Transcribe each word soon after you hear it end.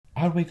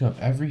I'd wake up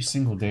every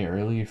single day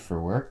early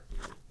for work,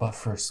 but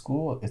for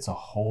school, it's a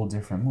whole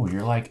different mood.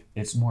 You're like,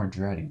 it's more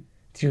dreading.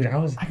 Dude,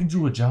 I can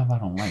do a job I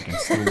don't like and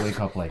still wake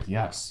up like,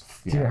 yes.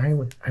 Dude, I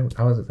was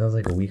that was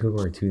like a week ago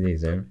or 2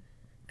 days in,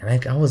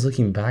 and I was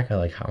looking back at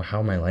like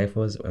how my life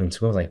was in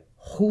school. I was like,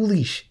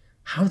 holy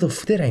how the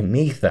did I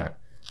make that?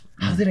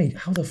 How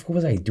the fuck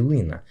was I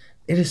doing that?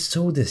 It is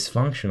so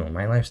dysfunctional.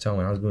 My lifestyle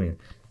when I was going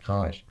to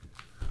college.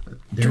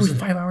 Dude,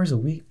 5 hours a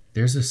week.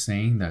 There's a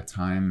saying that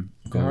time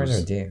 5 hours a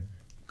goes day.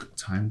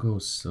 time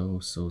goes so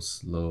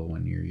slow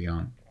when you're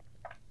young.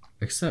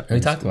 Except We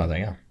talked about that,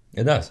 yeah.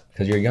 It does,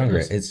 because you're younger.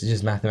 It's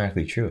just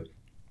mathematically true.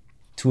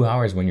 2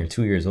 hours when you're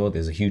 2 years old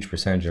is a huge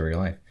percentage of your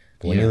life.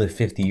 But when you live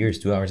 50 years,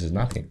 2 hours is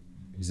nothing.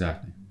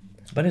 Exactly.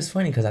 But it's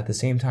funny because at the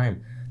same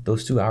time,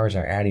 those 2 hours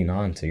are adding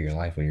on to your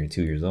life when you're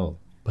 2 years old.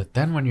 But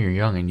then when you're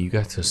young and you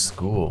get to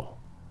school,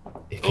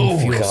 it can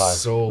feel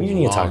so we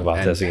need to talk long about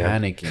and this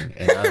again. panicking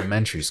in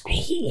elementary school.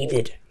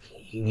 Hated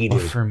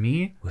But for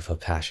me, with a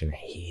passion.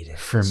 Hated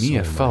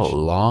it felt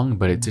long,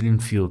 but it didn't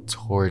feel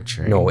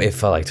torturing. No, it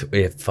felt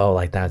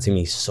like that to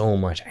me so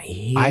much.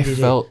 I did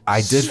so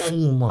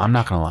much. I'm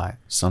not gonna lie.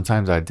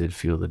 Sometimes I did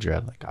feel the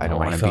dread. Like I don't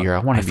want to be here. I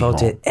want to be home. I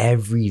felt it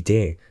every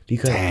day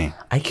because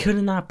I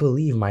could not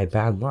believe my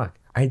bad luck.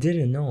 I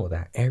didn't know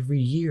that every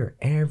year,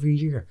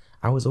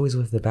 I was always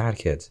with the bad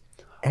kids.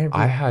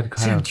 I had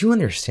Sam, do you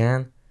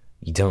understand?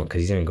 You don't,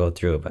 because you didn't go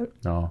through it, but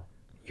no,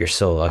 you're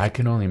so lucky. I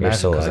can only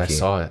imagine because I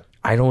saw it.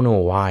 I don't know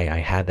why I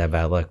had that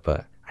bad luck,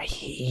 but I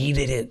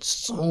hated it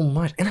so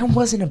much. And I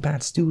wasn't a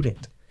bad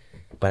student.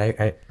 But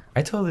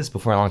I told this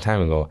before a long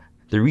time ago.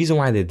 The reason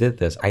why they did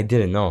this, I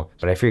didn't know,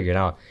 but I figured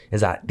out,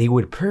 is that they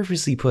would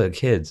purposely put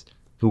kids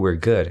who were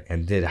good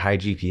and did high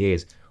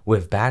GPAs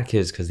with bad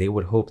kids because they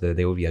would hope that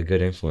they would be a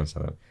good influence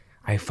on them.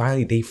 They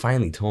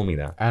finally told me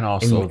that. And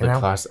also the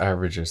class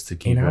averages to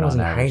keep it on average.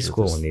 And I was in high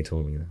school when they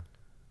told me that.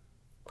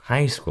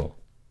 High school.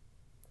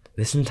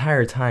 This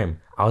entire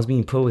time, I was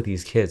being put with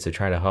these kids to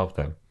try to help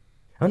them.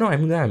 Oh no, I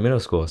moved out in middle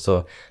school.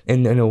 So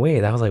in a way,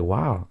 that was like,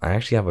 wow, I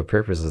actually have a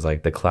purpose as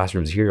like the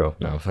classroom's hero.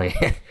 No,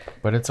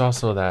 but it's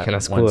also that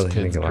once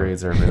kids'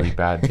 grades are really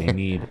bad, they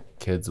need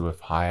kids with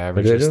high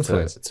averages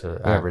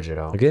to average it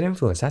out. A good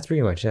influence. That's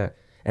pretty much it.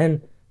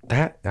 And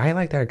that I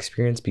like that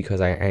experience because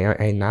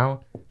I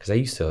now, because I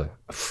used to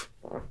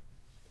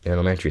in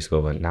elementary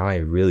school, but now I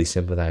really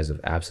sympathize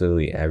with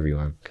absolutely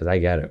everyone because I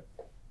get it.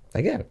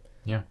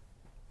 Yeah.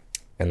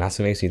 And that's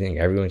what makes me think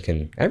everyone's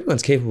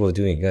capable of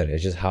doing good.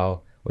 It's just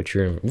how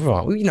whatever.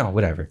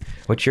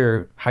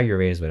 How you're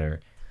raised, whatever.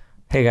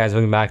 Hey guys,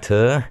 welcome back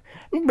to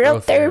Bro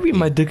Therapy.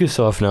 My dick is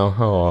soft now.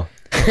 Oh,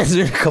 it's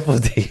been a couple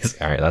of days.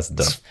 All right, that's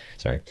dumb.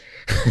 Sorry.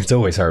 It's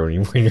always hard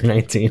when you're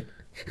 19.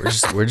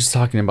 We're just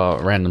talking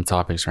about random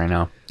topics right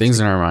now. Things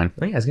in our mind.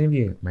 Oh yeah, it's gonna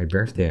be my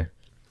birthday.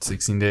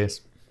 16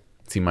 days.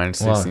 T-minus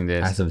 16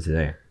 days.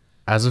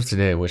 As of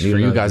today, which for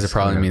you guys it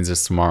probably means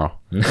it's tomorrow.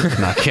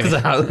 Not kidding.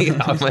 How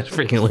much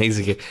freaking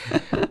lazy.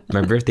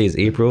 My birthday is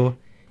April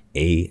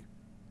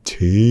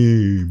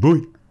 18.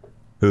 Boy,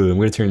 I'm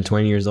gonna turn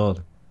 20 years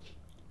old.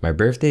 My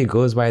birthday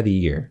goes by the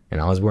year,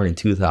 and I was born in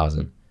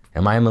 2000.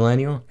 Am I a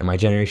millennial? Am I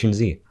Generation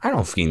Z? I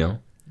don't know.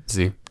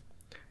 Z.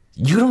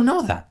 You don't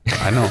know that.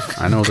 I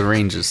know the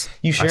ranges.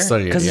 You sure?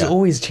 Because it's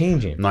always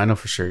changing. No, I know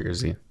for sure you're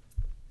Z.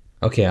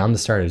 Okay, I'm the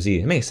start of Z.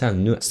 It makes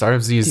sense. Start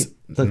of Z is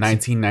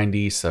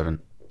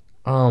 1997.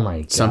 Oh my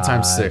god.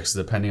 Sometimes 6,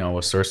 depending on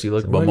what source you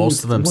look. But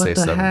most of them say 7.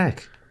 What the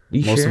heck?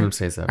 Most of them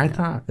say 7. I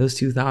thought it was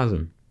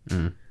 2000.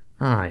 Yeah.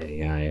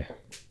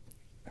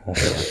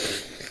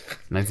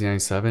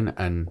 1997,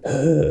 and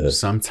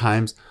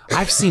sometimes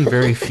I've seen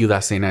very few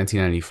that say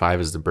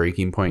 1995 is the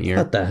breaking point year.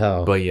 What the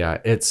hell? But yeah,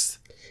 it's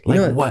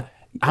like what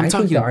I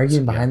think the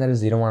argument behind that is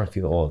they don't want to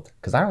feel old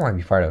because I don't want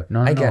to be part of it.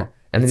 I get.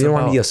 And they don't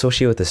want to be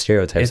associated with the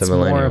stereotypes of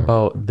millennial. It's more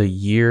about the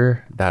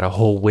year that a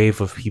whole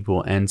wave of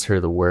people enter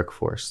the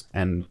workforce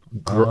and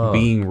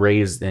being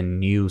raised in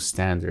new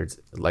standards.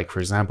 Like,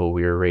 for example,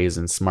 we were raised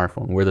in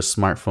smartphone. We're the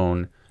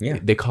smartphone. Yeah.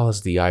 They call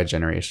us the I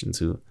generation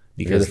too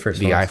because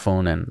the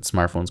iPhone and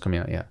smartphones coming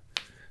out. Yeah.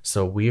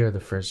 So we are the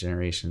first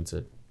generation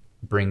to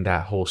bring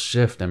that whole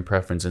shift and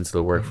preference into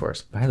the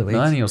workforce. By the way,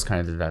 millennials kind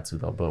of did that too,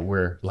 though, but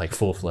we're like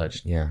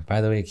full-fledged. Yeah.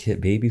 By the way,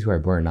 babies who are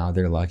born now,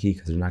 they're lucky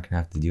because they're not going to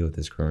have to deal with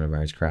this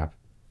coronavirus crap.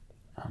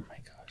 Oh my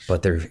gosh.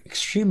 But they're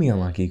extremely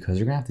unlucky because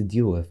they're going to have to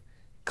deal with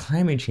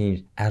climate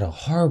change at a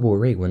horrible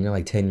rate when they're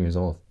like 10 years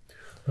old.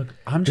 Look,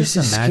 I'm just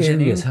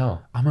imagining as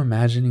hell. I'm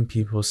imagining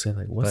people say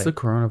like, what's the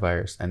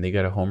coronavirus? And they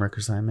get a homework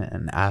assignment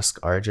and ask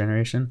our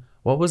generation,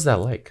 what was that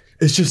like?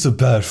 It's just a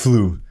bad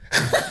flu.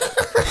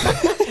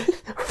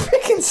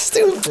 Freaking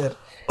stupid.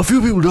 A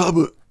few people died,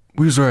 but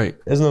we was right.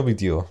 It's no big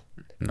deal.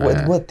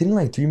 Nah. What? Didn't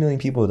like 3 million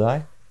people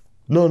die?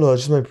 No,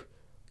 it's just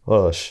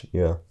my...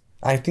 yeah.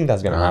 I think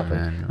that's gonna happen.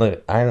 Man.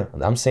 Look,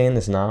 I'm saying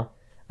this now,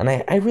 and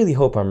I really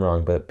hope I'm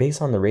wrong. But based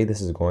on the rate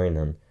this is going,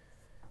 and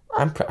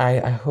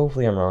I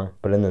hopefully I'm wrong.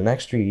 But in the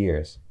next 3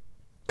 years,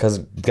 because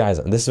guys,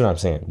 this is what I'm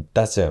saying.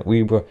 That's it.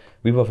 We both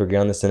agree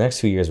on this. The next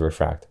 2 years we're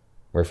fracked.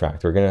 We're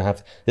fracked. We're gonna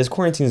have this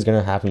quarantine is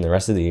gonna happen the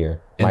rest of the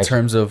year. In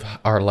terms of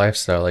our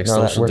lifestyle, like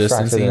social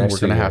distancing, we're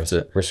gonna have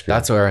to.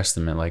 That's our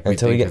estimate. Like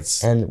until we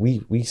get, and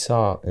we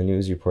saw a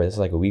news report. This is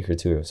like a week or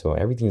two. So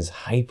everything's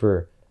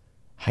hyper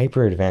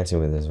advancing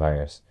with this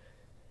virus.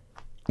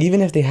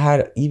 Even if they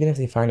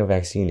find a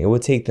vaccine, it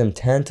would take them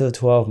 10 to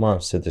 12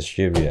 months to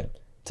distribute it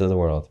to the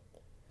world.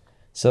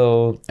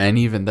 So, and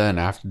even then,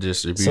 after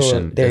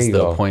distribution, is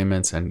the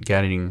appointments and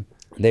getting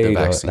the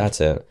vaccine. That's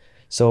it.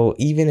 So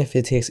even if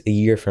it takes a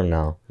year from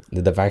now,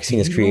 the vaccine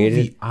is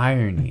created. The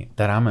irony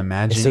that I'm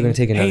imagining. It's still gonna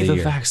take another year.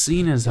 The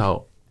vaccine is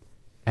out,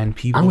 and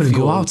people. I'm gonna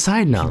go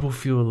outside now. People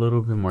feel a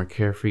little bit more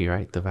carefree,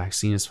 right? The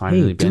vaccine has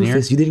finally been here.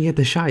 You didn't get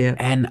the shot yet.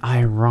 And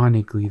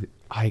ironically,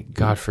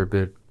 God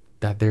forbid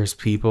that there's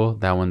people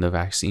that when the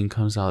vaccine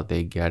comes out,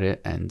 they get it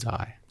and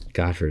die.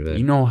 God forbid.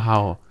 You know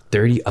how a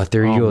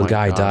 30-year-old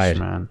guy died.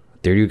 Man.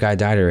 30-year-old guy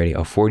died already. A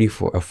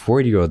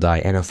 40-year-old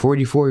died, and a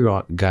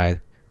 44-year-old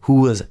guy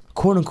who was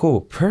quote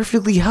unquote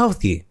perfectly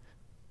healthy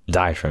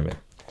died from it.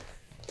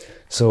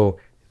 So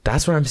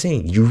that's what I'm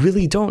saying. You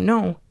really don't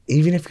know.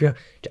 Even if you're,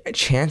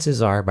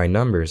 chances are by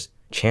numbers,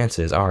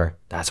 chances are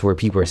that's where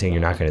people are saying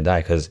you're not going to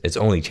die because it's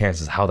only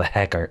chances. How the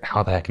heck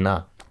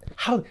not?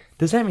 How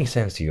does that make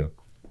sense to you?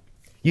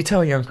 You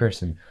tell a young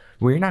person,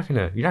 well, you're not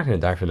gonna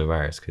die from the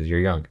virus because you're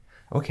young.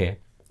 Okay,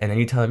 and then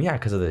you tell them, yeah,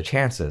 because of the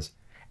chances,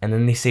 and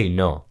then they say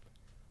no.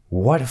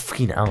 What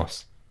freaking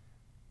else?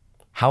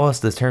 How else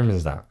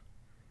determines that?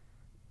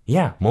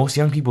 Yeah, most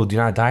young people do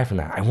not die from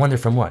that. I wonder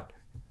from what?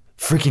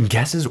 Freaking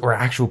guesses or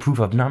actual proof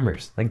of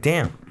numbers? Like,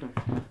 damn.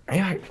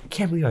 I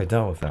can't believe I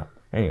dealt with that.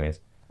 Anyways.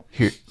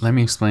 Here, let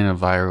me explain a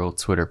viral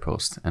Twitter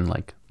post in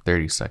like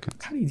 30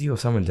 seconds. How do you deal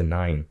with someone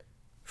denying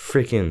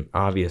freaking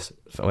obvious,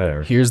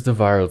 whatever? Here's the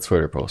viral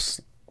Twitter post.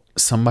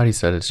 Somebody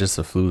said it's just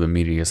a flu, the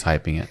media is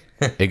hyping it.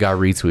 It got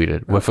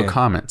retweeted with a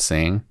comment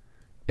saying,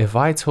 if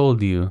I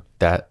told you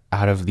that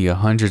out of the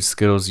 100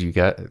 Skittles you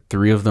get,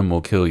 3 of them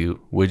will kill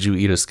you, would you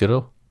eat a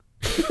Skittle?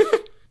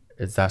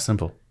 It's that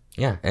simple.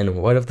 Yeah, and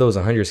what if those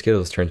 100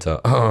 Skittles turn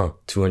to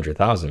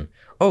 200,000?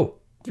 Oh,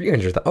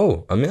 300,000.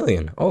 Oh, 1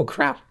 million. Oh,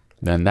 crap.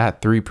 Then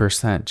that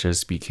 3%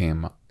 just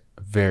became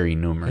very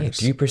numerous.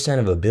 Hey, 3%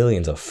 of a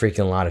billion is a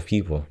freaking lot of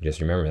people.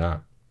 Just remember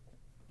that.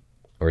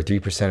 Or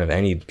 3% of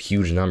any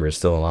huge number is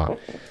still a lot.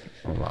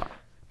 A lot.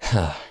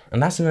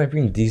 And that's when I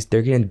bring these.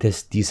 They're getting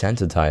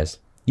desensitized.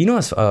 You know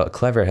what's a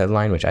clever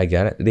headline, which I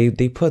get it?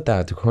 They put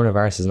that the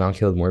coronavirus has now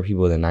killed more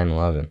people than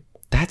 9/11.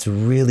 That's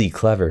really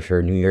clever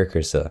for New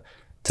Yorkers to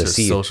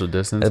see. Social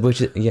distance. Which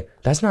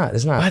that's not.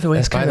 By the way,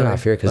 that's kind of not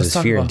fair because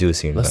it's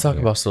fear-inducing. Let's talk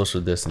about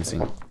social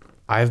distancing.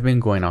 I've been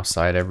going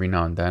outside every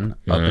now and then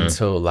up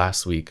until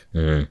last week.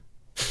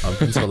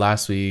 Up until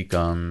last week.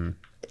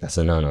 That's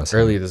a no-no.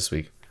 Earlier this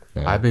week,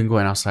 I've been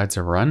going outside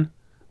to run,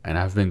 and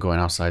I've been going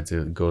outside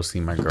to go see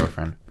my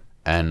girlfriend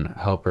and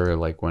help her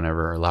like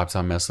whenever her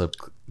laptop messes up,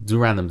 do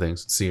random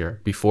things, see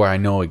her before I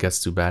know it gets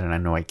too bad and I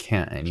know I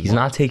can't anymore. He's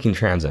not taking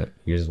transit.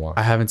 You just walk.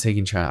 I haven't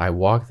taken transit. I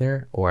walk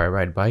there or I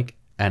ride bike,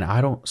 and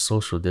I don't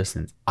social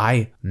distance.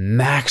 I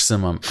Naruto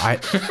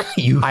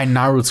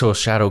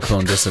shadow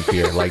clone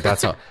disappear. Like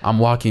that's how I'm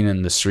walking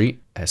in the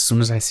street. As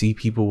soon as I see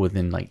people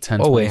within like 10,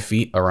 20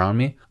 feet around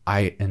me,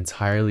 I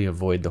entirely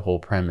avoid the whole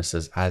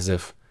premises as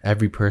if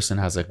every person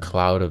has a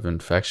cloud of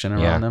infection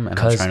around them, and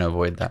I'm trying to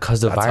avoid that. Because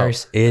the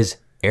virus is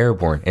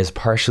airborne. It's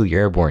partially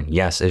airborne.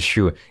 Yes, it's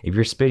true. If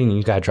you're spitting and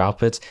you got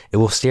droplets, it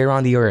will stay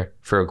around the air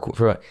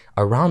for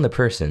around the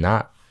person.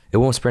 It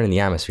won't spread in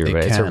the atmosphere,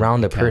 but it's around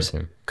the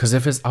person. Because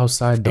if it's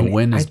outside, the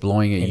wind is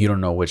blowing it. You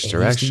don't know which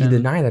direction. You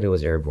deny that it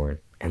was airborne.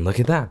 And look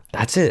at that.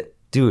 That's it,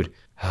 dude.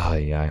 Oh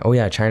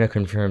yeah. China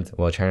confirmed.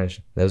 Well, China,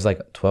 there was like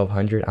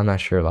 1,200. I'm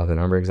not sure about the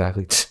number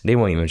exactly. They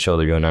won't even show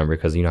the real number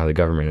because you know how the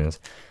government is.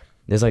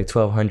 There's like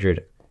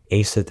 1,200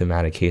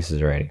 asymptomatic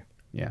cases already.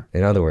 Yeah.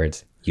 In other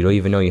words, you don't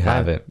even know you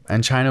have it.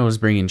 And China was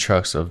bringing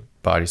trucks of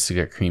bodies to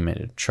get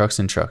cremated. Trucks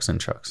and trucks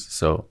and trucks.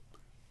 So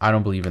I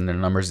don't believe in the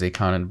numbers they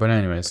counted. But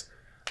anyways,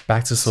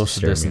 back to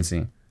social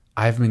distancing.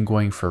 I've been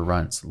going for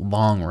runs,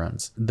 long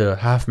runs. The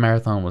half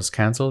marathon was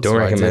canceled, so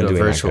I did a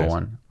virtual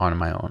one on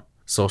my own.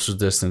 Social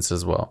distance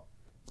as well.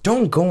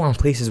 Don't go on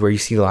places where you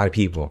see a lot of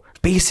people.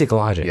 Basic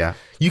logic. Yeah.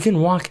 You can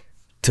walk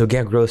to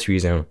get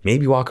groceries and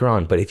maybe walk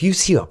around, but if you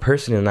see a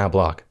person in that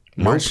block,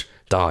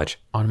 dodge.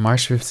 On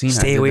March 15th,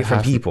 stay away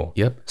from people.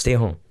 Yep. Stay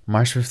home.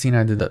 March 15th,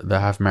 I did the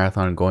half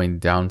marathon going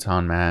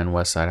downtown,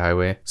 West Side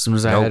Highway. As soon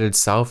as I headed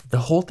south, the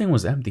whole thing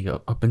was empty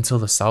up until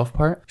the south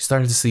part. You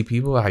started to see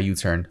people. How you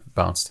turned,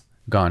 bounced,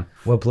 gone.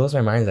 What blows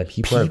my mind is that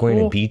people are going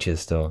to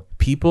beaches still.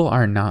 People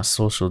are not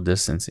social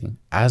distancing.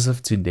 As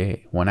of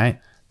today,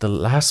 the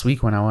last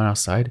week when I went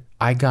outside,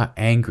 I got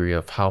angry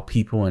of how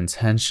people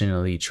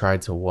intentionally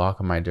tried to walk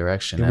in my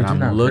direction. And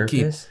I'm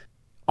looking purpose?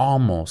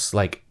 Almost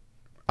like,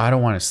 I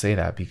don't want to say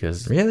that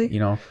because, really?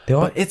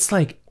 But it's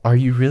like, are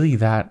you really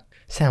that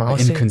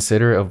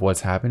inconsiderate of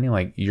what's happening?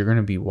 Like, you're going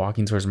to be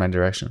walking towards my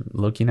direction,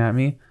 looking at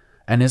me,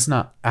 and it's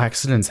not,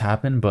 accidents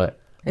happen, but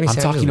I'm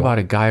talking about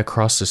a guy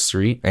across the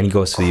street, and he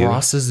goes to you,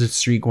 crosses the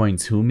street going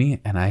to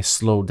me, and I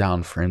slow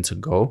down for him to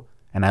go,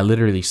 and I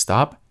literally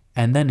stop,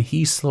 And then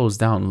he slows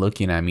down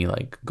looking at me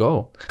like,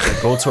 go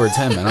towards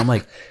him. And I'm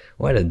like,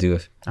 what to do?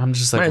 I'm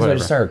just like, might as well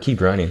just start, keep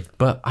running.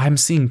 But I'm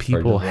seeing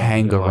people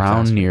hang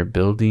around near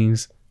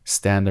buildings,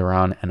 stand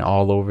around and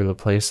all over the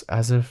place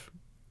as if,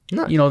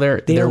 you know,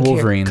 they're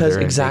Wolverine. Because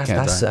exactly,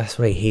 that's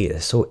what I hate.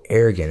 It's so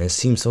arrogant. It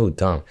seems so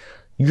dumb.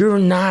 You're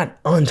not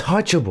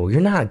untouchable.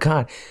 You're not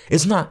God.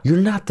 You're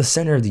not the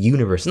center of the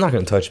universe. It's not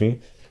going to touch me.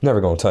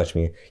 Never going to touch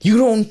me. You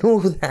don't know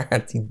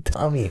that, you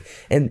dummy.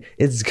 And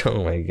it's,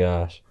 oh my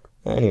gosh.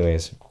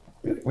 Anyways,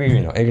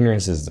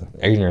 ignorance is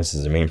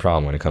the main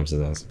problem when it comes to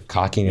this.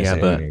 Cockiness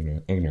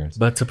and ignorance.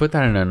 But to put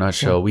that in a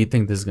nutshell, we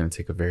think this is going to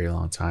take a very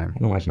long time. I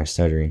don't like my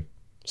stuttering.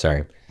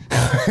 Sorry.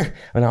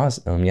 When I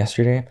was,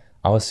 yesterday,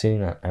 I was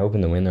sitting, I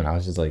opened the window and I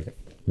was just like,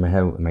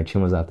 my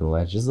chin was out the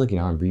ledge, just looking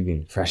out and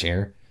breathing fresh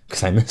air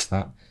because I missed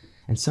that.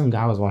 And some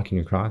guy was walking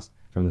across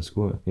from the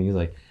school and he was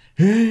like,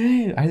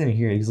 hey, I didn't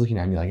hear it. He was looking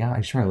at me like,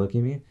 he's trying to look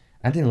at me.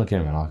 I didn't look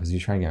at him at all because he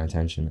was trying to get my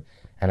attention.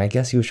 And I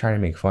guess he was trying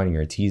to make fun of me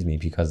or tease me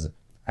because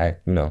I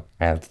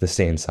have to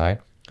stay inside.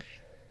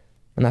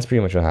 And that's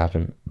pretty much what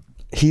happened.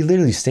 He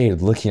literally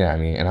stayed looking at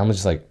me and I was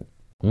just like,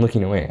 I'm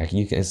looking away.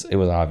 It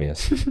was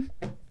obvious.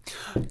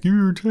 Give me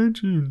your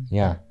attention.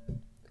 Yeah.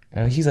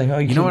 And he's like, oh,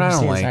 you know what I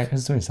don't like?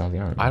 Doing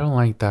something. I don't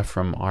like that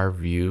from our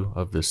view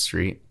of the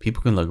street.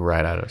 People can look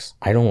right at us.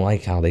 I don't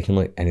like how they can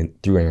look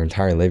through an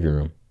entire living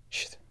room.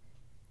 Shit.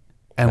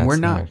 And we're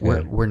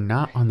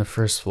not on the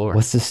first floor.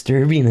 What's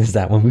disturbing is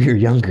that when we were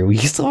younger, we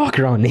used to walk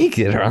around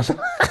naked.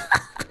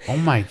 Oh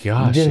my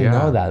gosh! You didn't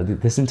know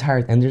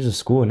that and there's a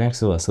school next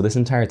to us. So this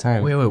entire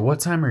time. Wait, what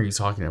time are you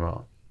talking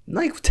about?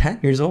 Like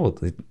 10 years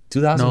old, like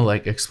 2000. No,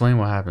 like explain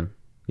what happened.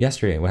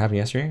 Yesterday, what happened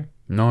yesterday?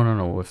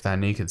 No, with that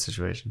naked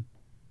situation.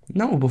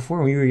 No, before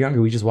when we were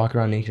younger, we just walk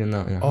around naked in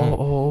the home.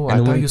 Oh! I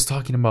thought you was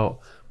talking about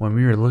when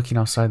we were looking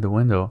outside the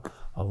window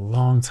a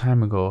long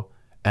time ago,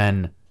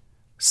 and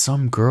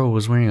some girl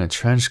was wearing a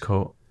trench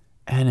coat,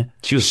 and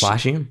she was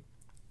flashing.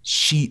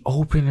 She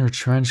opened her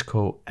trench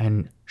coat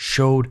and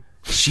showed.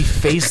 She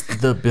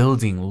faced the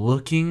building,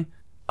 looking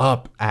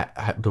up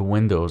at the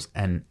windows,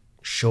 and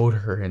showed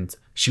her, and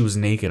she was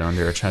naked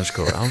under a trench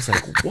coat. I was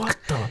like, what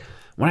the?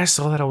 When I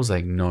saw that, I was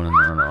like, no.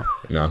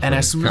 And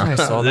as soon as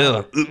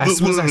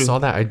I saw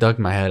that, I ducked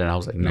my head and I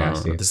was like, no,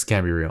 this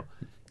can't be real.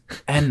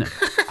 And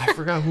I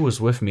forgot who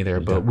was with me there,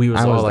 but we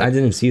was all like, I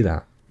didn't see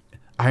that.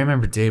 I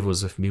remember Dave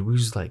was with me. We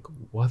was like,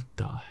 what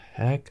the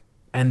heck?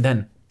 And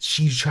then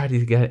she tried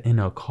to get in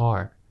a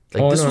car.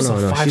 Like this was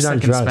a 5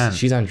 second span.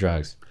 She's on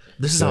drugs.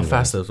 This is how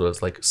fast this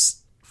was, like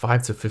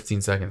 5 to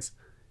 15 seconds.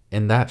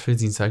 In that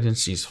 15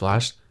 seconds, she's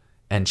flashed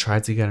and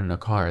tried to get in a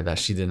car that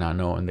she did not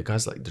know. And the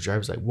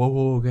driver's like,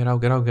 whoa, get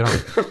out.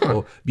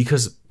 Oh,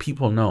 because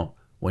people know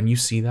when you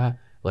see that,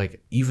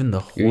 like even the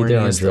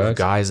horniest of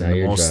guys and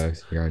the most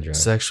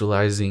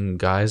sexualizing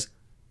guys,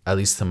 at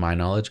least to my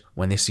knowledge,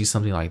 when they see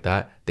something like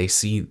that, they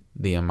see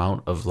the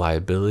amount of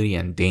liability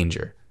and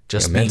danger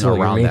just being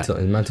around that.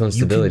 Mental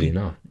instability,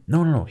 No.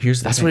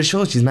 That's what it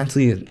shows. She's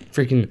mentally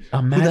freaking.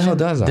 Imagine, who the hell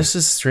does that? This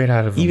is straight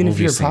out of even if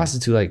you're a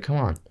prostitute. Like, come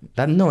on,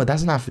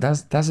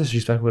 that's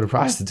disrespectful to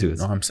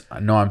prostitutes.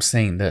 I'm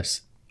saying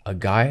this. A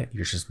guy,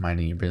 you're just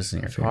minding your business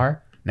in your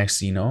car. Next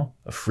thing you know,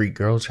 a freak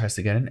girl tries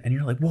to get in, and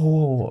you're like,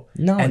 whoa.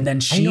 No, and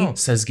then she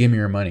says, "Give me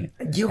your money."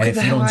 And if you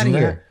don't do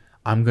that,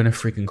 I'm gonna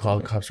freaking call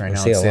the cops right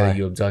now and say that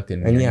you abducted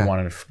me and you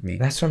wanted to fuck me.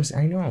 That's what I'm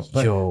saying. I know.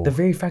 But the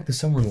very fact that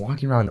someone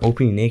walking around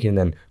opening naked and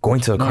then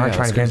going to a car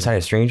trying to get inside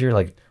a stranger,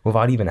 like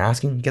without even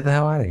asking, get the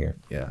hell out of here.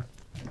 Yeah.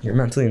 You're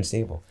mentally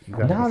unstable.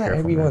 Now that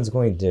everyone's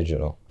going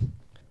digital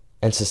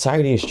and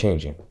society is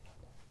changing,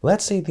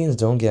 let's say things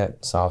don't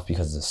get solved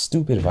because of the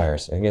stupid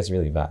virus. It gets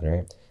really bad,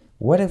 right?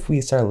 What if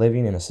we start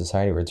living in a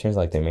society where it turns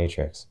like the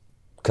Matrix?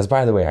 Because,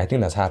 by the way, I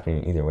think that's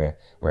happening either way,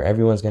 where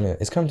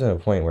it's come to a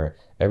point where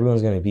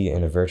everyone's going to be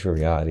in a virtual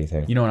reality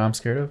thing. You know what I'm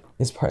scared of?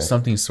 It's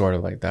something sort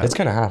of like that. It's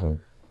going to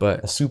happen.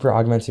 But a super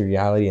augmented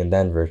reality and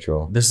then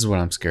virtual. This is what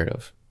I'm scared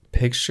of.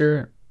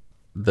 Picture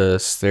the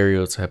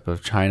stereotype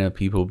of China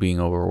people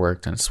being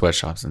overworked in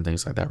sweatshops and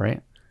things like that,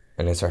 right?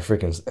 And it's our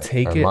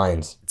freaking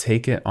minds.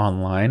 Take it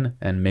online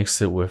and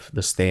mix it with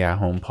the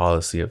stay-at-home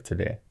policy of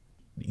today.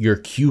 Your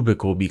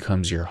cubicle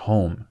becomes your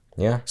home.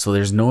 Yeah. So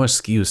there's no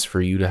excuse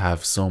for you to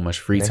have so much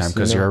free time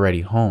because you're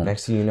already home.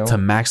 Next thing you know, to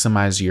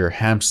maximize your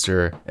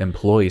hamster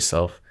employee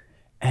self,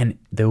 and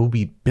there will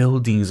be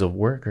buildings of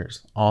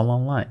workers all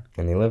online,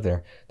 and they live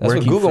there. That's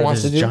what Google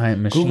wants to do.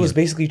 Google's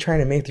basically trying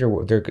to make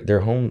their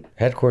home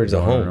headquarters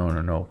a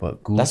home. No.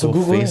 But Google, that's what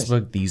Google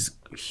Facebook, is. These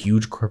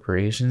huge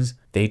corporations,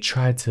 they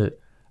try to,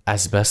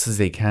 as best as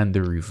they can,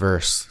 the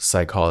reverse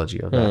psychology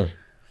of that.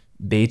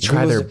 They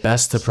try their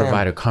best to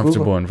provide a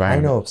comfortable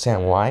environment. I know,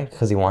 Sam. Why?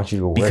 Because they want you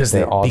to work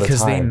there all the time.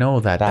 Because they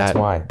know that's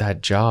why that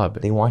job.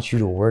 They want you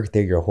to work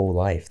there your whole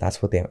life. That's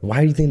what they.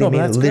 Why do you think they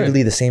made it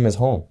literally the same as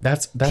home?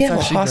 That's they have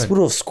a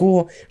hospital,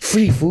 school,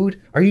 free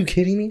food. Are you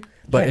kidding me?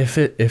 But if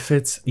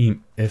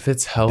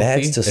it's healthy,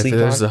 beds to sleep if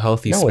there's a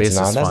healthy space, it's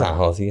not. That's not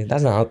healthy.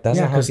 That's not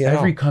healthy at all.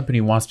 Every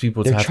company wants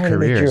people to have careers. They're trying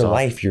to make your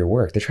life your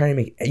work. They're trying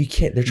to make you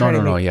can't. They're trying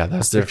to make. Yeah,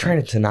 that's different. They're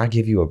trying to not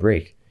give you a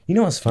break. You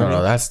know what's funny?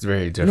 No, that's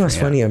very different. You know what's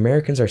funny?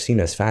 Americans are seen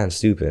as fat and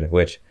stupid,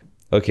 which,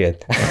 okay.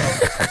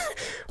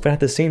 But at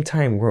the same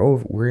time,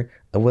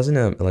 it wasn't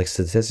a like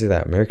statistic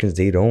that Americans,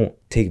 they don't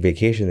take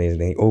vacation days,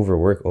 they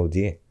overwork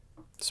OD.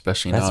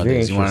 Especially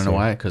nowadays. You want to know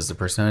why? Because the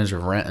percentage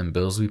of rent and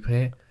bills we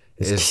pay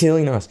is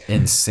killing us.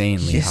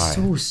 Insanely high. It's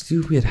so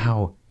stupid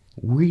how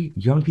we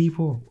young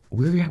people,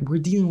 we're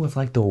dealing with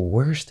like the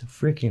worst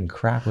freaking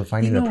crap of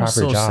finding a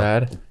proper job.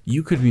 Sad.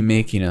 You could be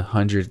making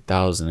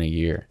 $100,000 a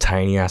year,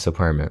 tiny ass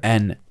apartment,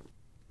 and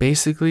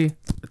basically,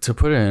 to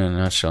put it in a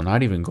nutshell,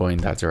 not even going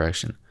that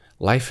direction.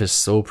 Life is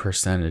so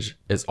percentage.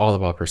 It's all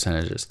about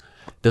percentages.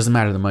 Doesn't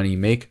matter the money you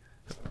make.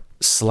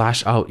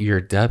 Slash out your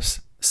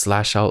debts.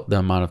 Slash out the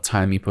amount of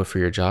time you put for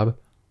your job.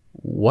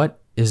 What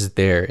is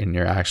there in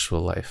your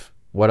actual life?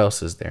 What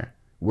else is there?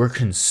 We're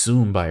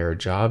consumed by our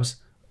jobs,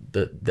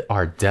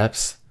 our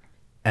debts,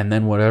 and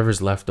then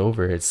whatever's left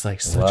over. It's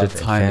like such a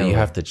time that you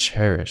have to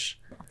cherish.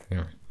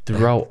 Yeah.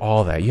 Throughout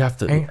all that, you have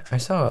to. I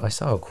saw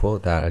a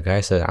quote that a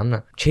guy said, "I'm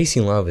not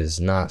chasing love is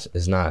not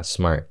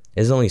smart.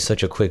 It's only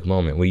such a quick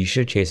moment. What you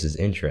should chase is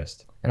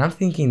interest." And I'm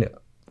thinking,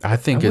 I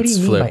think it's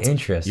flipped. By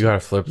interest? You gotta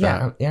flip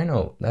that. Yeah, I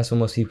know. That's what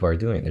most people are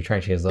doing. They're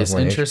trying to chase love. It's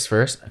interest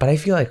first. But I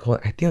feel like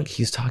I think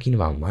he's talking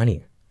about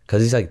money,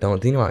 because he's like,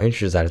 don't think about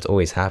interest, that it's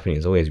always happening,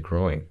 it's always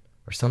growing,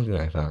 or something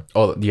like that.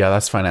 Oh yeah,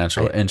 that's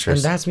financial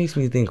interest. And that makes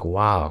me think,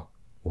 wow,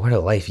 what a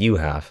life you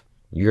have.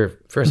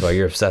 First of all,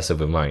 you're obsessive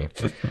with money.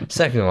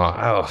 Second of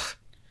all,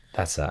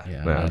 that's sad.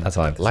 Yeah, no, that's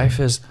all I have to life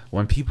say. is,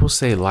 when people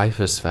say life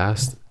is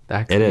fast,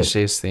 that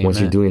cliche statement. Once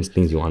you're doing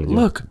things you want to do.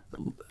 Look,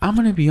 I'm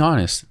gonna be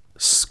honest.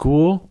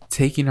 School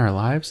taking our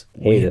lives.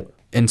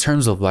 In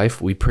terms of life,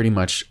 we pretty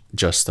much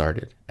just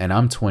started, and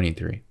I'm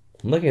 23.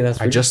 Look at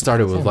that. I just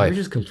started with life. We're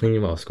just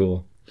complaining about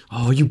school.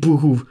 Oh, you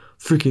boohoo,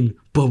 freaking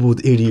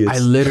bubbled idiots! I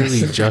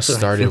literally just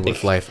started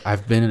with life.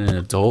 I've been an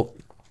adult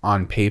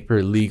on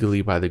paper,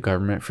 legally by the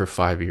government, for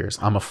 5 years.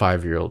 I'm a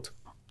 5-year-old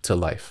to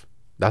life.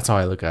 That's how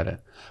I look at it.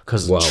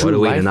 Because what a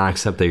way to not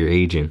accept that you're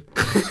aging.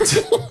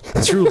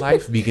 True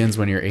life begins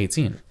when you're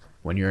 18,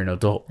 when you're an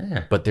adult.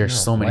 Yeah, but there's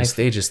so many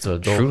stages to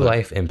adulthood. True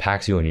life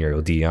impacts you when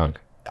you're young.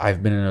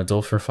 I've been an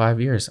adult for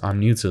 5 years. I'm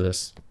new to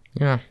this.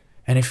 Yeah.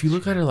 And if you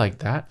look at it like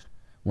that,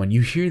 when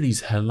you hear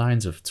these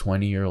headlines of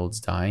 20-year-olds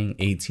dying,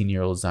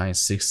 18-year-olds dying,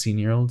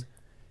 16-year-olds,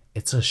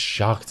 it's a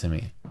shock to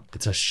me.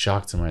 It's a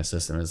shock to my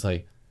system. It's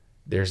like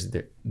there's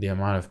the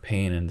amount of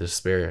pain and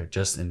despair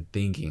just in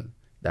thinking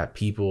that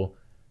people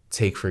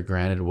take for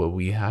granted what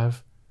we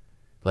have.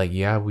 Like,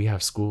 yeah, we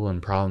have school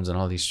and problems and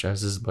all these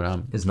stresses, but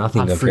I'm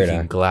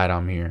freaking glad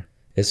I'm here.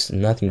 It's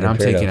nothing. And I'm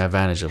taking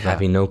advantage of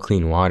having no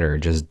clean water,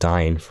 just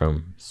dying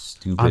from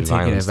stupid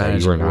violence that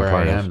you were not part of. I'm taking advantage of where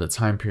I am, the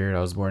time period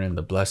I was born in,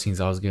 the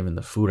blessings I was given,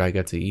 the food I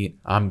get to eat.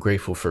 I'm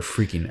grateful for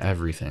freaking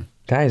everything.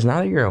 Guys,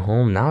 now that you're at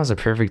home, now is a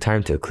perfect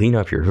time to clean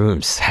up your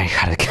rooms.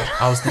 I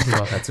was thinking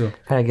about that too.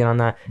 Gotta get on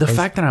that. The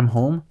fact that I'm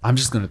home, I'm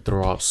just gonna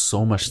throw out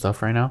so much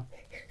stuff right now,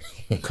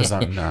 because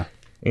I'm not.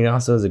 It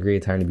also is a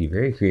great time to be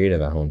very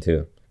creative at home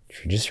too.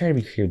 If you're just trying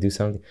to be creative, do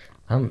something.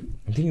 I'm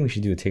thinking we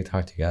should do a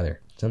TikTok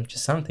together.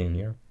 Just something,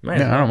 you know.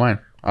 Yeah, I don't mind.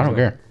 I don't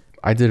care.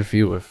 I did a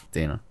few with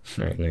Dana.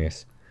 All right,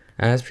 nice.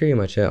 And that's pretty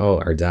much it. Oh,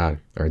 our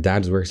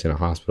dad works in a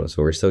hospital,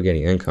 so we're still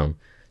getting income.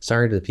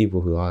 Sorry to the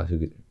people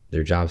who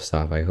their jobs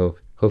stopped. I hope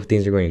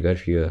things are going good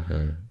for you.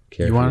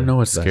 You want to know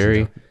what's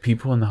scary?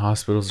 People in the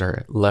hospitals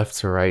are left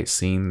to right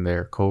seeing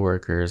their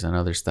coworkers and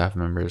other staff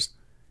members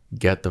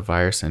get the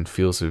virus and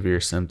feel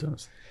severe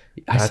symptoms.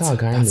 I saw a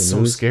guy in the news. That's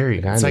so scary.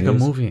 It's like a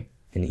movie.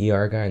 An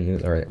ER guy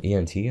or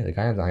ENT, the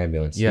guy in the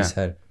ambulance. Yeah. He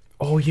said,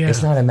 "Oh yeah,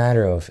 it's not a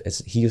matter of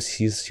he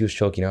was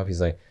choking up.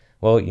 He's like,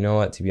 well, you know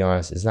what? To be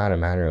honest, it's not a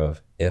matter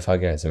of if I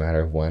get it. It's a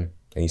matter of when."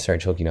 And you start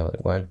choking up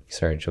like when. You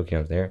started choking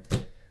up there.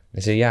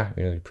 I said, "Yeah,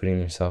 you're putting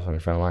yourself on the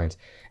front lines."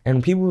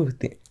 And people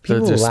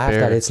laugh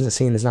at it,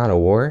 saying it's not a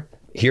war.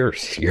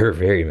 You're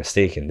very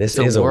mistaken. This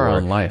is a war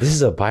on life. This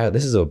is a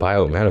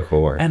biomedical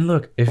war. And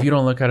look, if you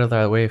don't look at it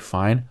that way,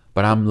 fine.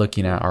 But I'm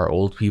looking at our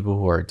old people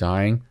who are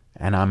dying,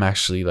 and I'm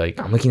actually like,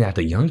 I'm looking at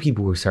the young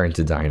people who are starting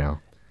to die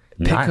now.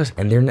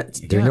 And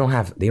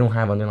they don't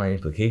have underlying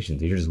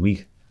implications. They're just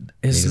weak.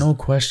 It's no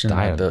question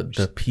that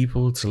the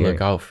people to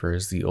look out for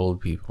is the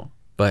old people,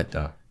 but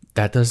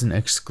that doesn't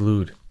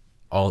exclude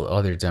all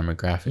other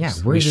demographics. Yeah,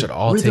 we should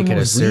all take it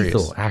as serious.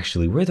 Lethal,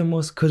 actually, we're the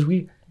most, because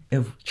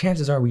if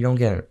chances are we don't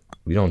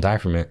die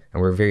from it,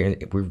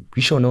 and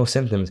we show no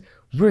symptoms,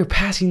 we're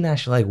passing that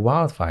shit like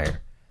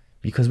wildfire,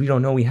 because we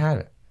don't know we have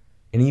it.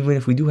 And even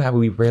if we do have it,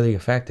 we barely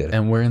affected.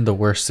 And we're in the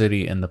worst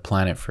city in the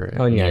planet for it.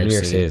 Oh yeah, New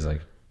York City is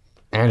like,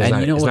 and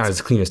it's not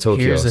as clean as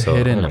Tokyo. Here's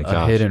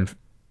a hidden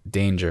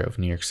danger of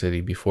New York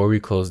City. Before we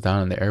closed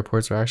down and the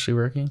airports are actually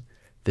working,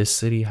 this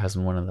city has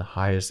one of the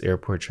highest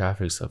airport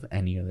traffics of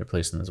any other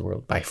place in this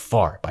world, by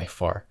far,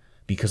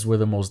 because we're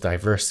the most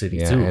diverse city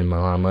too. And a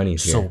lot of money here.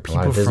 So people, a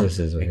lot of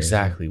businesses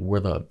exactly, we're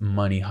the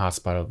money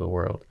hotspot of the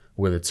world.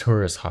 We're the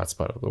tourist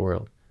hotspot of the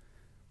world.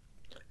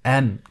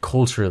 And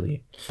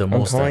culturally,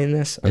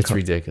 it's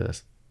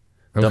ridiculous.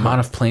 The amount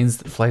of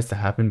flights that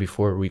happened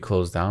before we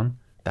closed down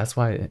That's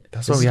why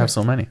we have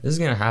so many. This is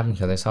gonna happen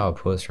because I saw a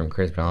post from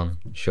Chris Brown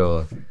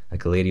show,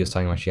 like a lady was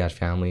talking about she had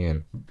family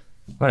and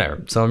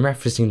whatever. So I'm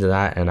referencing to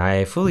that, and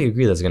I fully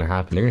agree that's gonna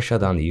happen. They're gonna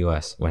shut down the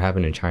U.S. What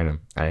happened in China?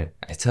 I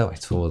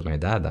told my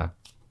dad that.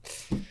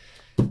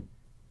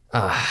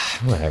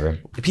 Whatever.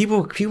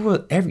 People.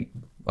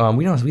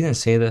 We didn't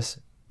say this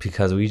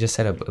because we just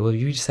said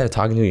it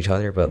talking to each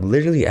other, but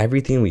literally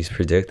everything we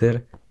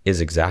predicted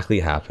is exactly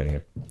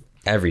happening.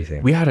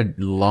 Everything. We had a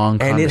long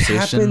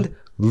conversation. And it happened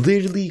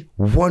literally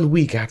 1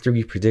 week after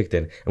we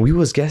predicted. And we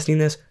was guessing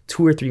this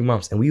 2 or 3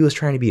 months. And we was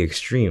trying to be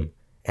extreme.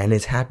 And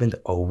it's happened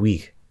a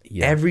week.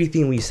 Yeah.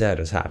 Everything we said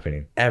is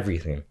happening.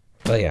 Everything.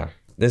 But yeah,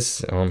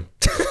 this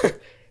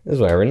is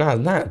whatever.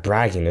 Not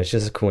bragging. It's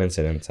just a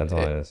coincidence. That's all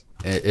it is.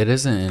 It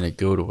isn't in a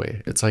good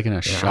way. It's like in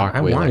a shock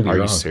way. Like, are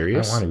you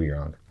serious? I want to be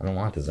wrong. I don't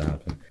want this to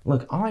happen.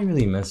 Look, all I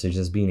really miss is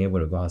just being able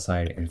to go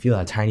outside and feel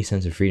that tiny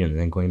sense of freedom and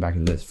then going back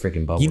into this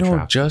freaking bubble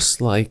trap.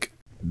 Just like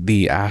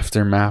the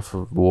aftermath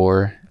of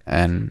war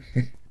and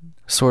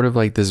sort of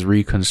like this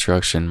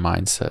reconstruction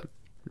mindset,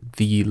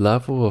 the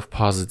level of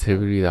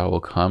positivity that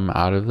will come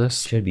out of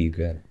this should be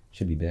good.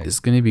 Should be big. It's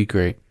going to be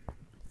great.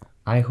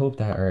 I hope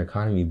that our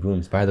economy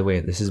booms. By the way,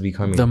 this is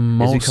becoming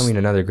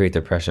another Great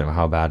Depression of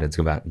how bad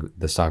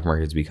the stock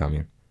market is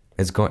becoming.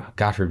 It's going.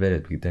 God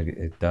forbid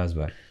it does.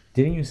 But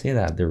didn't you say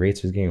that the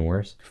rates was getting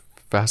worse?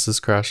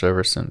 Fastest crash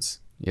ever since.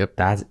 Yep.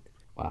 That's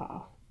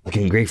wow.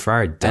 Looking great for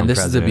our dumb and this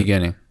president. Is the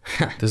beginning.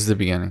 This is the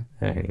beginning.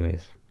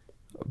 Anyways,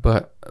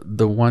 but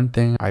the one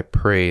thing I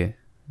pray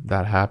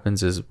that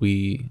happens is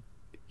we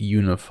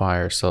unify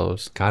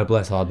ourselves. God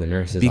bless all the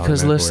nurses.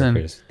 Because all the listen,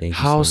 workers. Thank you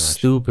how so much.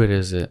 stupid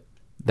is it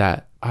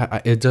that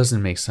it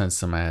doesn't make sense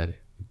to my head.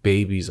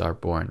 Babies are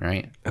born,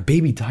 right? A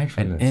baby died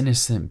from an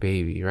innocent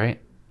baby,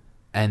 right?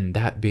 And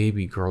that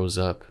baby grows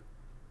up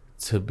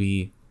to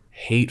be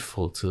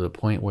hateful to the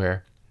point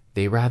where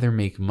they rather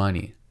make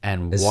money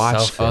and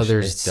watch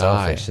others die.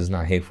 Selfish. It's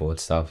not hateful.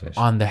 It's selfish.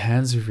 On the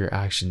hands of your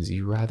actions,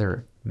 you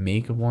rather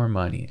make more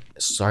money,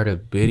 start a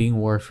bidding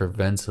war for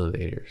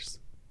ventilators,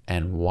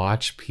 and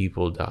watch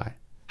people die.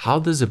 How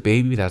does a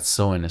baby that's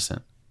so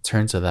innocent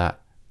turn to that?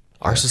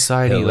 Our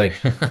society, like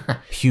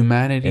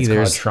humanity,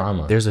 there's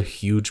trauma. There's a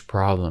huge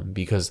problem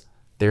because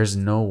there's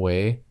no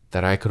way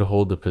that I could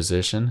hold a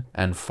position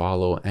and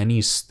follow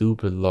any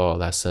stupid law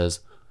that says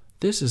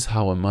this is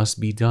how it must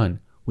be done.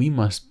 We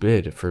must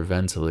bid for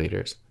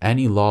ventilators.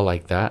 Any law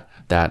like that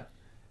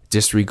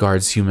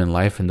disregards human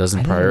life and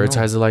doesn't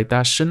prioritize it like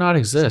that should not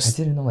exist.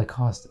 I didn't know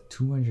cost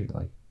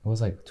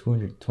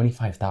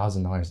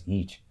 $225,000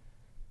 each.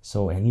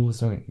 So and he was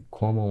doing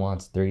Cuomo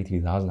wants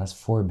 $33,000. That's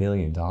 $4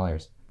 billion.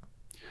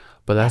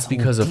 But that's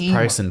because of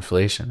price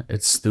inflation.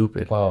 It's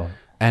stupid. Wow.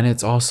 And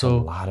it's also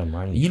a lot of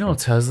money. You know,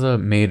 Tesla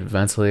made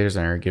ventilators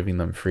and are giving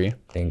them free.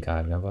 Thank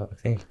God. But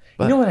you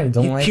know what I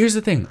don't like? Here's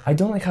the thing. I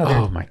don't like how I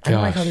don't like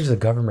how there's a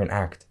government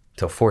act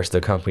to force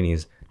the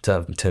companies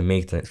to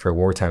make for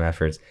wartime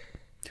efforts.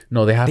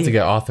 No, they have to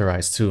get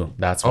authorized too.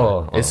 That's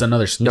why. It's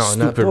another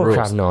stupid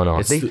rule.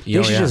 No. They should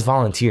just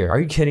volunteer. Are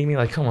you kidding me?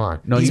 Like, come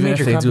on. No, even if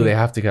they do, they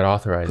have to get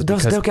authorized.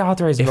 They'll get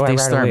authorized. If they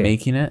start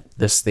making it,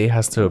 the state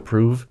has to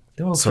approve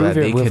so that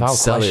they can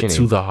sell it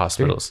to the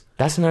hospitals.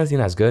 That's another thing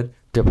that's good.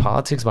 The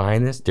politics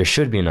behind this, there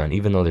should be none,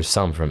 even though there's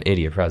some from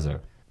idiot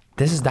president.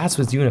 That's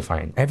what's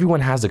unifying.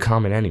 Everyone has a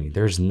common enemy.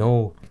 There's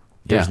no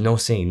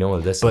saying no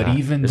to this. But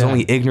even there's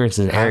only ignorance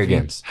and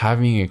arrogance.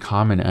 Having a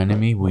common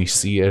enemy, we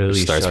see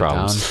Italy shut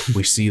down.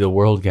 We see the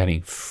world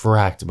getting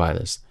fracked by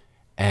this.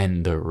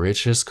 And the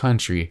richest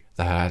country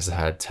that has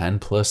had 10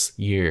 plus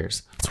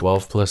years,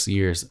 12 plus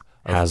years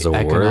of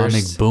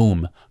economic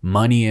boom,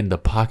 money in the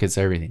pockets,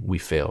 everything, we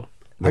failed.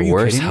 The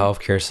worst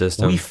healthcare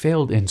system. We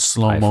failed in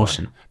slow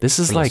motion. This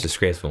is like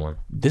disgraceful one.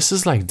 This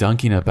is like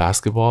dunking a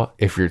basketball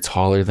if you're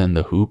taller than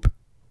the hoop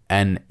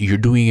and you're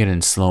doing it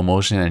in slow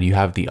motion and you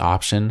have the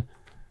option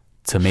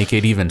to make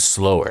it even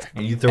slower.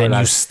 And you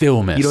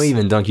still miss. You don't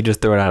even dunk, you just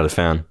throw it out of the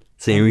fan.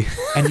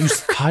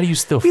 How do you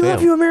still fail? We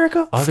love you,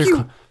 America.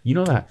 You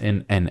know that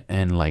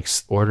in like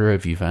order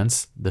of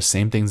events, the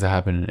same things that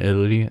happen in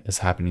Italy is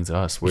happening to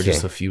us. We're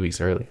just a few weeks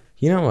early.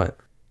 You know what?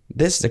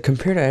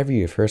 Compared to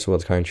every first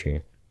world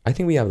country, I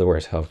think we have the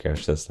worst healthcare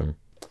system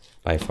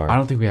by far. I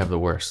don't think we have the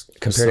worst.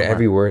 Compared to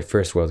every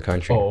first world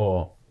country.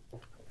 Oh,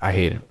 I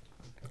hate it.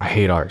 I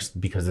hate ours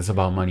because it's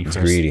about money first.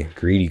 Greedy. I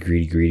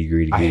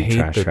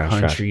hate the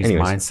country's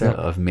mindset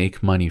of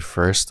make money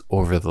first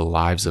over the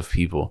lives of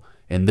people.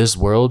 In this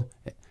world,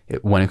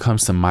 when it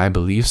comes to my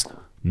beliefs,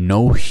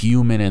 no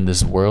human in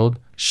this world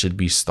should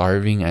be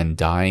starving and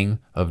dying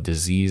of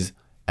disease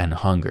and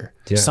hunger.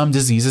 Some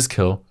diseases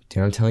kill.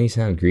 Dude, I'm telling you,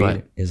 Sam,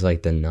 greed is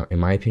like in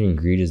my opinion,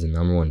 greed is the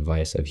number one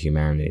vice of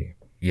humanity.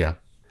 Yeah.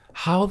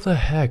 How the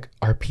heck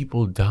are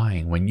people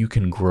dying when you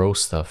can grow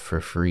stuff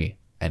for free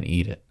and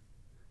eat it?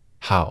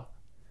 How?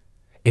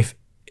 If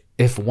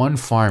one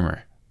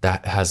farmer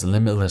that has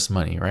limitless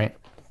money, right,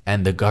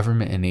 and the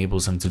government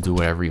enables him to do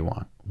whatever you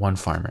want, one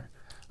farmer,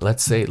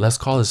 let's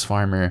call his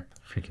farmer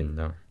freaking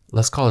dumb.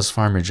 Let's call his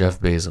farmer Jeff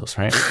Bezos,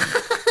 right?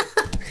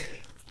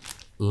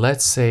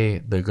 Let's say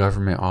the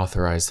government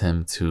authorized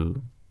him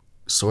to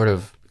sort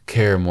of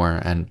care more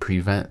and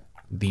prevent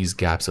these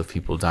gaps of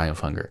people dying of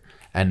hunger.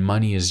 And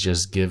money is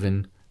just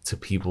given to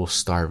people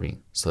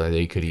starving so that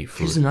they could eat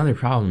food. Here's another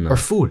problem, though. Or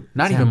food,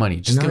 not even money,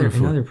 just give them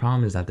food. Another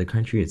problem is that the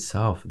country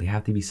itself, they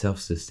have to be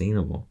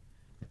self-sustainable.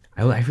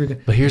 I forgot.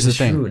 But here's the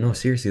thing. True. No,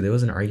 seriously, there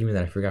was an argument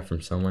that I forgot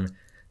from someone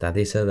that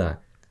they said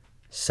that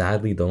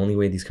sadly the only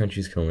way these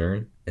countries can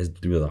learn is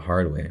through the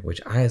hard way, which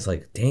I was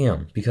like,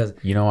 damn, because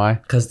you know why?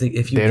 Because they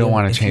don't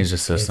want to change the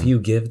system. If you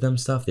give them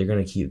stuff, they're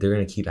gonna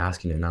keep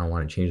asking and not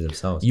want to change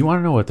themselves. You want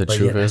to know what the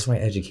truth is? That's why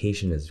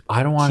education is.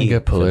 I don't want to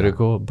get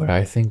political, but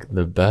I think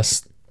the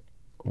best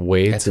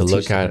way to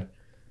look at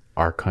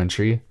our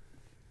country,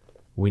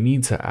 we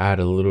need to add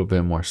a little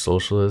bit more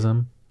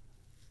socialism,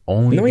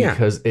 only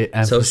because it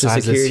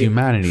emphasizes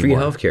humanity, free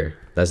healthcare.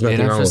 That's nothing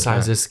wrong with that. It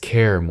emphasizes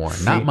care more,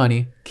 not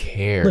money.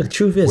 Care. Look,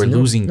 truth is, we're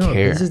losing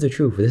care. This is the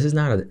truth. This is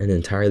not an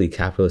entirely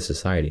capitalist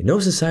society. No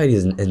society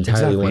is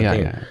entirely one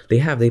thing.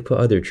 Yeah. They put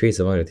other traits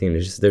of other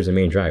things. There's a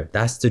main drive.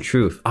 That's the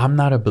truth. I'm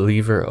not a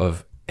believer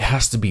of it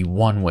has to be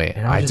one way.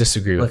 I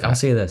disagree with that. I'll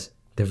say this: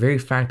 the very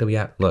fact that we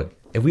have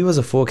if we was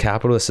a full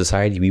capitalist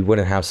society, we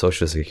wouldn't have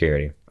social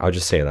security. I'll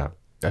just say that.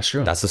 That's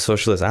true. That's the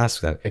socialist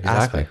aspect.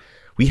 Exactly.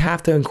 We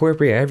have to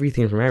incorporate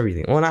everything from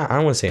everything. Well, I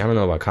don't want to say, I don't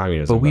know about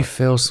communism. But we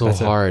fail so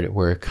hard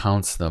where it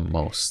counts the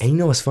most. And you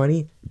know what's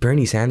funny?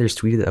 Bernie Sanders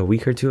tweeted a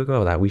week or two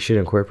ago that we should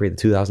incorporate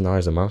the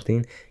 $2,000 a month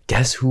thing.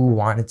 Guess who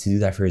wanted to do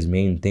that for his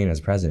main thing as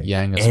president?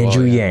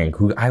 Andrew Yang,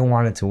 who I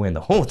wanted to win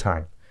the whole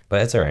time.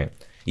 But it's all right.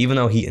 Even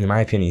though in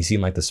my opinion, he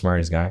seemed like the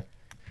smartest guy.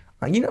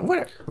 You know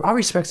what? All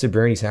respects to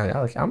Bernie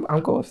Sanders.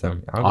 I'll go with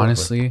them.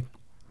 Honestly,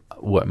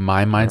 what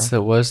my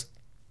mindset was,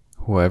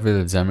 whoever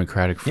the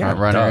Democratic front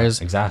runner is,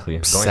 exactly.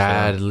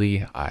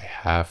 Sadly, I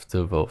have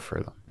to vote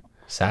for them.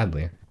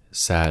 Sadly,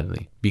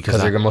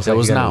 because there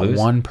was not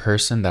one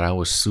person that I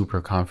was super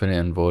confident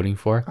in voting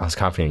for. I was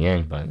confident in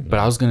Yang, but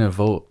I was gonna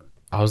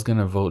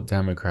vote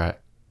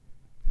Democrat,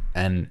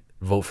 and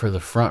vote for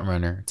the front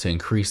runner to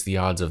increase the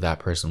odds of that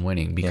person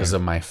winning because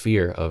of my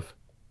fear of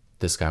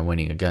this guy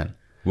winning again.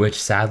 Which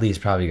sadly is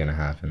probably gonna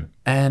happen.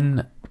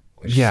 And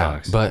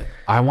sucks. But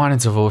I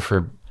wanted to vote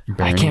for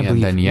Bernie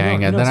and then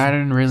Yang, and then I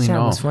didn't really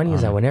know. What's funny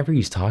is that whenever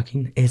he's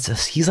talking,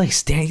 he's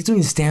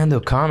doing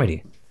stand-up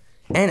comedy,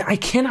 and I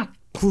cannot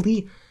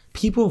believe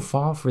people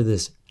fall for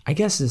this. I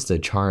guess it's the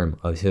charm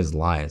of his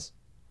lies,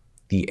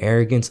 the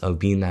arrogance of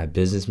being that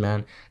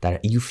businessman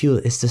that you feel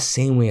it's the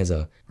same way as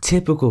a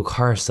typical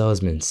car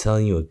salesman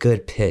selling you a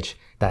good pitch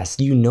that's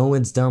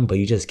it's dumb, but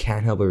you just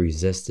can't help but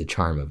resist the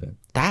charm of it.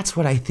 That's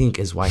what I think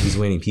is why he's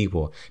winning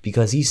people,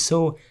 because he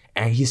also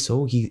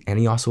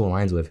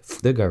aligns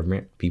with the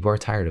government. People are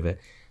tired of it.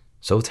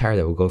 So tired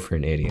that we'll go for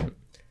an idiot.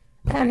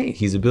 And hey,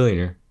 he's a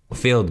billionaire.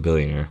 Failed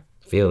billionaire.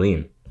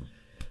 Failing.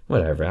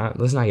 Whatever.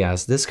 Let's not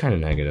guess. This is kind of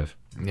negative.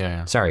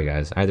 Yeah. Sorry,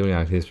 guys. I don't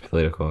know if it's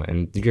political.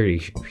 And you already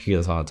hear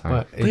this all the time.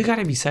 But it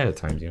gotta be said at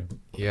times,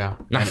 Yeah.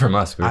 Not from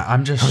us.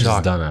 I'm just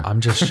shocked. I'm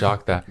just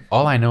shocked that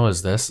all I know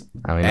is this.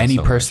 Any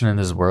person in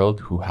this world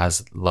who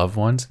has loved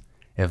ones,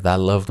 if that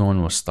loved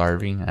one was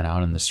starving and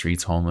out in the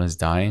streets, homeless,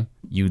 dying,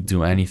 you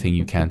do anything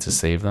you can to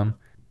save them.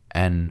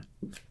 And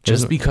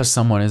just because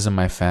someone isn't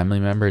my family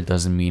member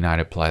doesn't mean I'd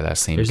apply that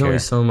same care. There's only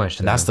so much.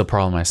 That's the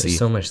problem I see. There's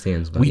so much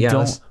things. But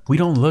we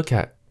don't look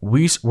at.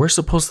 We're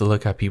supposed to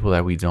look at people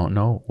that we don't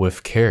know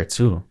with care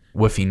too,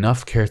 with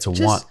enough care to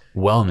want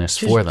wellness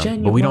for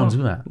them, but we don't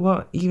do that.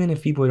 Well, even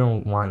if people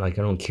don't want, I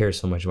don't care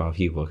so much about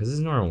people because it's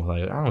normal.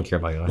 I don't care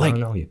about you. I don't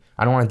know you.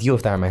 I don't want to deal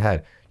with that in my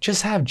head.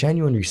 Just have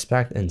genuine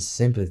respect and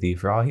sympathy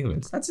for all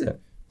humans. That's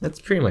it.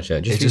 That's pretty much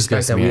it. Just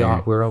respect that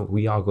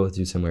we all go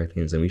through similar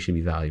things and we should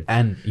be valued.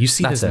 And you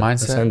see this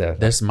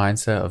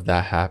mindset of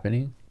that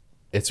happening.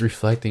 It's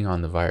reflecting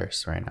on the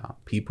virus right now.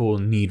 People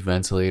need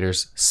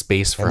ventilators,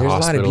 space for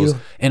hospitals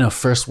in a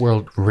first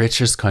world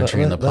richest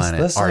country in the planet.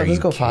 Let's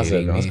go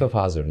positive now. Let's go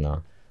positive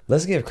now.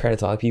 Let's give credit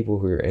to all the people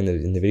who are in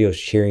the videos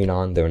cheering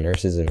on their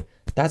nurses, and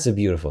that's a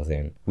beautiful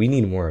thing. We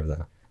need more of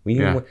that. We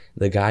need more.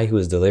 The guy who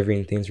is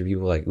delivering things for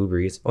people like Uber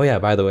Eats. Oh yeah,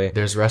 by the way,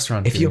 there's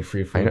restaurant free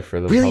food for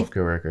the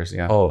healthcare workers.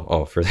 Yeah.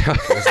 Oh, for the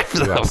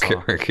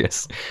healthcare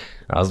workers.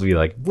 I was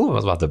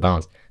about to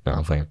bounce. No,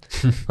 I'm playing.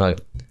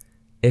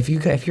 If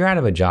you're out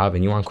of a job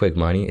and you want quick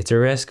money, it's a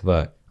risk,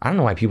 but I don't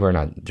know why people are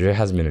not. There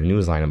hasn't been a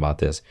news line about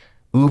this.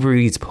 Uber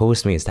Eats,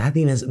 Postmates, that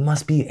thing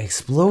must be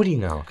exploding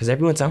now because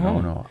everyone's at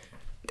home. No.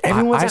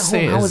 Everyone's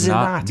at home. How is it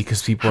not?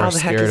 Because people are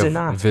scared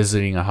of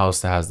visiting a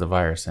house that has the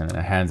virus and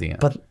handing it.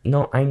 But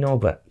no, I know,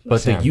 but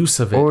Sam, the use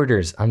of it,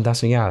 orders.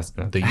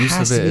 The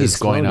use of it is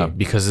going up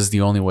because it's the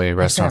only way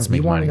restaurants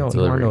make money. You want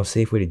to know a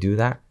safe way to do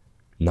that?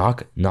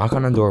 Knock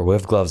on a door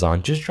with gloves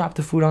on. Just drop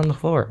the food on the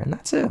floor, and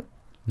that's it.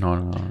 No.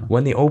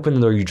 When they open the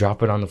door, you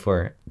drop it on the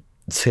floor.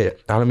 That's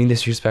it. I don't mean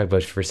disrespect,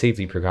 but for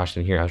safety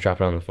precaution here, I'll drop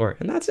it on the floor,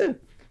 and that's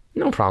it.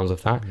 No problems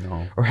with that.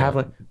 No. Or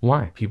have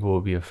why? People will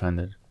be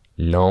offended.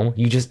 No,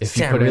 you just if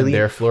you put it in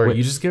their floor,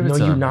 you just give it to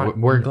them.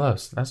 Wear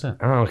gloves. That's it.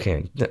 Oh,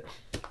 okay.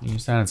 You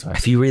satisfied.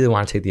 If you really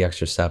want to take the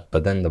extra step,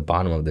 but then the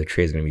bottom of the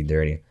tray is gonna be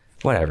dirty.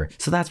 Whatever.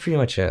 So that's pretty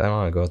much it. I don't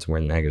want to go to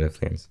more negative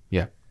things.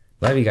 Yeah.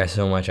 Love you guys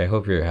so much. I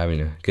hope you're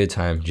having a good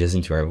time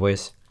jizzing to our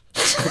voice.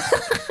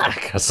 I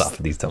gotta stop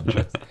with these dumb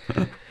jokes.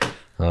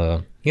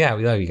 Yeah,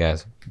 we love you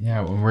guys.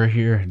 Yeah, when we're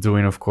here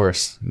doing, of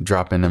course,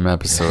 dropping them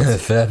episodes.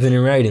 Fapping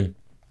and writing.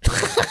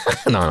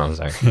 No, I'm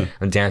sorry.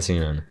 I'm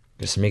dancing on.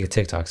 Just make a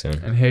TikTok soon.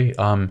 And hey,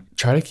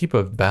 try to keep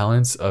a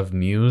balance of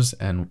news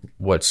and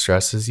what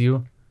stresses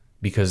you,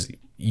 because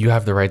you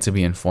have the right to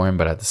be informed,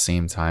 but at the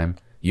same time,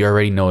 you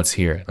already know it's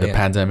here. The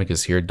pandemic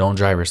is here. Don't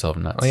drive yourself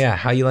nuts. Oh yeah,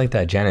 how you like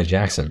that Janet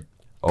Jackson?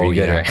 Pretty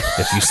good, right?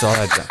 If you saw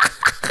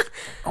that,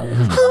 oh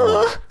my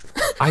God.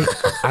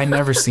 I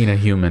never seen a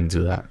human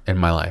do that in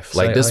my life.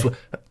 Like this,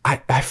 I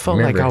felt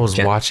like I was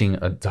watching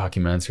a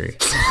documentary.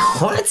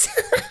 What?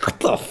 What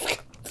the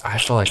fuck? I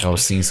felt like I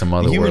was seeing some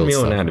other Human world male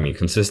stuff. anatomy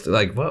consists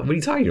like what? What are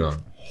you talking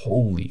about?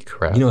 Holy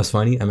crap! You know what's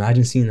funny?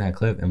 Imagine seeing that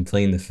clip and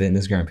playing the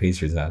Fitness Grand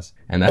Pacers ass,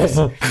 and that's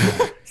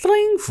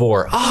Fling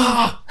for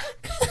oh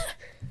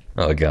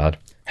God,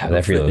 have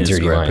that for your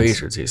dirty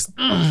minds.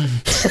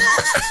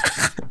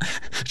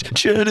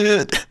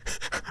 Janet,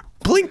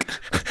 blink.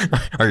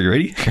 Are you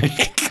ready?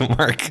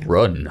 Mark,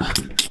 run.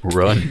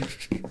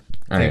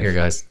 All Take care,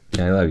 guys.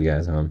 Yeah, I love you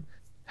guys.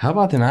 How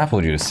about them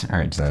apple juice? All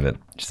right, just end it.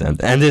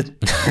 End it.